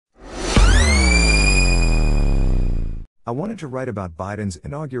I wanted to write about Biden's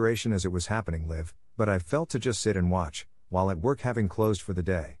inauguration as it was happening live, but I felt to just sit and watch, while at work having closed for the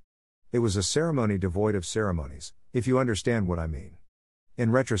day. It was a ceremony devoid of ceremonies, if you understand what I mean.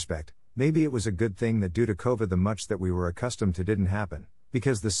 In retrospect, maybe it was a good thing that due to COVID the much that we were accustomed to didn't happen,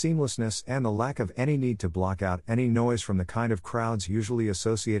 because the seamlessness and the lack of any need to block out any noise from the kind of crowds usually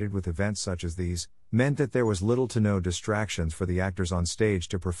associated with events such as these, meant that there was little to no distractions for the actors on stage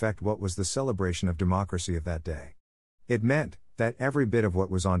to perfect what was the celebration of democracy of that day. It meant that every bit of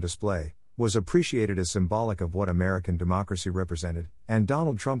what was on display was appreciated as symbolic of what American democracy represented, and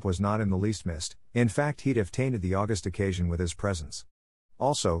Donald Trump was not in the least missed. In fact, he'd have tainted the august occasion with his presence.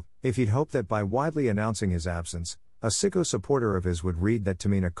 Also, if he'd hoped that by widely announcing his absence, a sicko supporter of his would read that to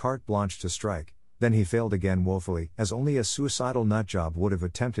mean a carte blanche to strike, then he failed again woefully, as only a suicidal nutjob would have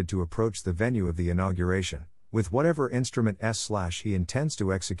attempted to approach the venue of the inauguration, with whatever instrument he intends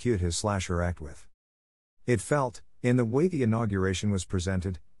to execute his slasher act with. It felt, in the way the inauguration was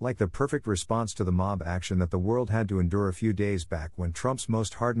presented, like the perfect response to the mob action that the world had to endure a few days back when Trump's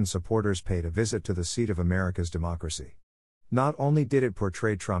most hardened supporters paid a visit to the seat of America's democracy. Not only did it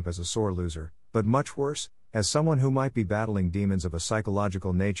portray Trump as a sore loser, but much worse, as someone who might be battling demons of a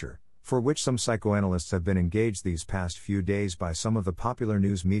psychological nature, for which some psychoanalysts have been engaged these past few days by some of the popular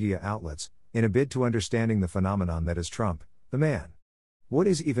news media outlets, in a bid to understanding the phenomenon that is Trump, the man. What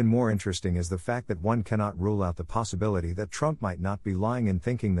is even more interesting is the fact that one cannot rule out the possibility that Trump might not be lying in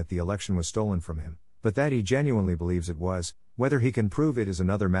thinking that the election was stolen from him, but that he genuinely believes it was. Whether he can prove it is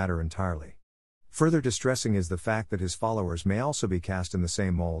another matter entirely. Further distressing is the fact that his followers may also be cast in the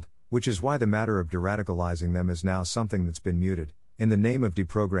same mold, which is why the matter of de-radicalizing them is now something that's been muted, in the name of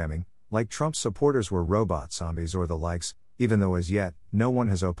deprogramming, like Trump's supporters were robot zombies or the likes, even though as yet, no one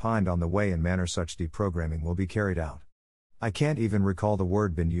has opined on the way and manner such deprogramming will be carried out. I can't even recall the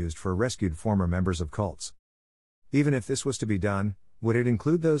word been used for rescued former members of cults. Even if this was to be done, would it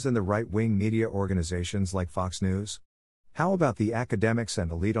include those in the right-wing media organizations like Fox News? How about the academics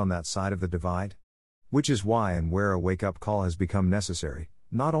and elite on that side of the divide? Which is why and where a wake-up call has become necessary,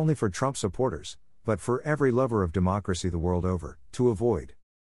 not only for Trump supporters, but for every lover of democracy the world over, to avoid.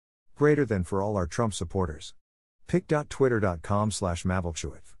 Greater than for all our Trump supporters.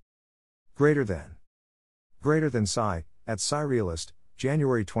 pic.twitter.com/mavelchuev. Greater than. Greater than Psy, at Psyrealist,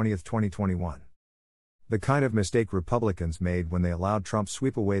 January 20, 2021. The kind of mistake Republicans made when they allowed Trump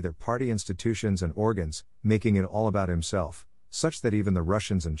sweep away their party institutions and organs, making it all about himself, such that even the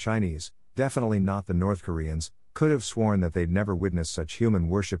Russians and Chinese, definitely not the North Koreans, could have sworn that they'd never witnessed such human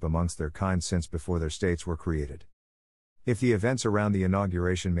worship amongst their kind since before their states were created. If the events around the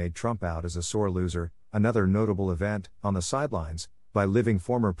inauguration made Trump out as a sore loser, another notable event, on the sidelines, by living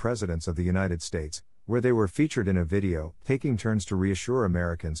former presidents of the United States, where they were featured in a video, taking turns to reassure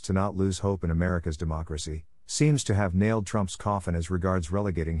Americans to not lose hope in America's democracy, seems to have nailed Trump's coffin as regards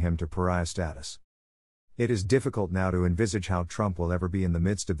relegating him to pariah status. It is difficult now to envisage how Trump will ever be in the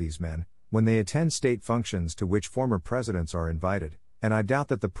midst of these men, when they attend state functions to which former presidents are invited, and I doubt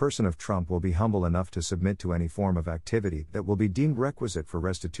that the person of Trump will be humble enough to submit to any form of activity that will be deemed requisite for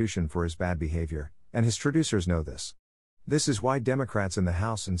restitution for his bad behavior, and his traducers know this. This is why Democrats in the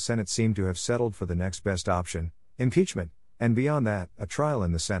House and Senate seem to have settled for the next best option, impeachment, and beyond that, a trial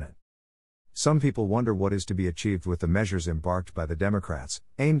in the Senate. Some people wonder what is to be achieved with the measures embarked by the Democrats,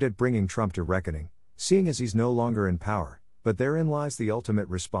 aimed at bringing Trump to reckoning, seeing as he's no longer in power, but therein lies the ultimate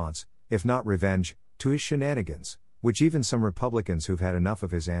response, if not revenge, to his shenanigans, which even some Republicans who've had enough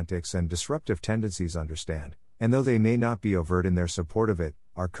of his antics and disruptive tendencies understand, and though they may not be overt in their support of it,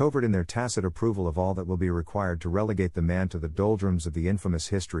 are covert in their tacit approval of all that will be required to relegate the man to the doldrums of the infamous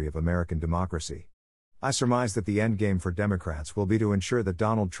history of American democracy. I surmise that the endgame for Democrats will be to ensure that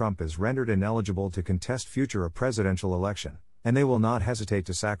Donald Trump is rendered ineligible to contest a presidential election, and they will not hesitate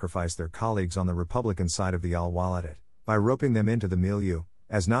to sacrifice their colleagues on the Republican side of the aisle while at it, by roping them into the milieu,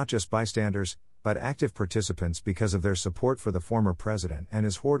 as not just bystanders, but active participants because of their support for the former president and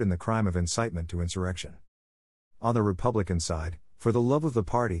his hoard in the crime of incitement to insurrection. On the Republican side, for the love of the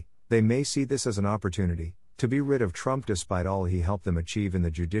party, they may see this as an opportunity to be rid of Trump despite all he helped them achieve in the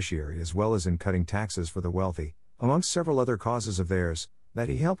judiciary as well as in cutting taxes for the wealthy, amongst several other causes of theirs, that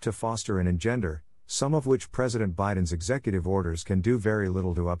he helped to foster and engender, some of which President Biden's executive orders can do very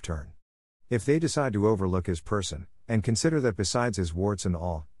little to upturn. If they decide to overlook his person, and consider that besides his warts and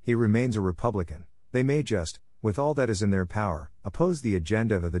all, he remains a Republican, they may just, with all that is in their power, oppose the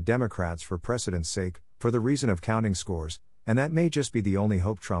agenda of the Democrats for precedent's sake, for the reason of counting scores, and that may just be the only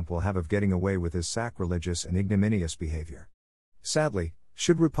hope Trump will have of getting away with his sacrilegious and ignominious behavior. Sadly,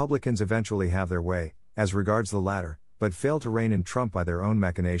 should Republicans eventually have their way, as regards the latter, but fail to rein in Trump by their own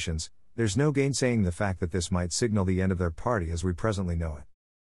machinations, there's no gainsaying the fact that this might signal the end of their party as we presently know it.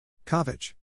 Kovic.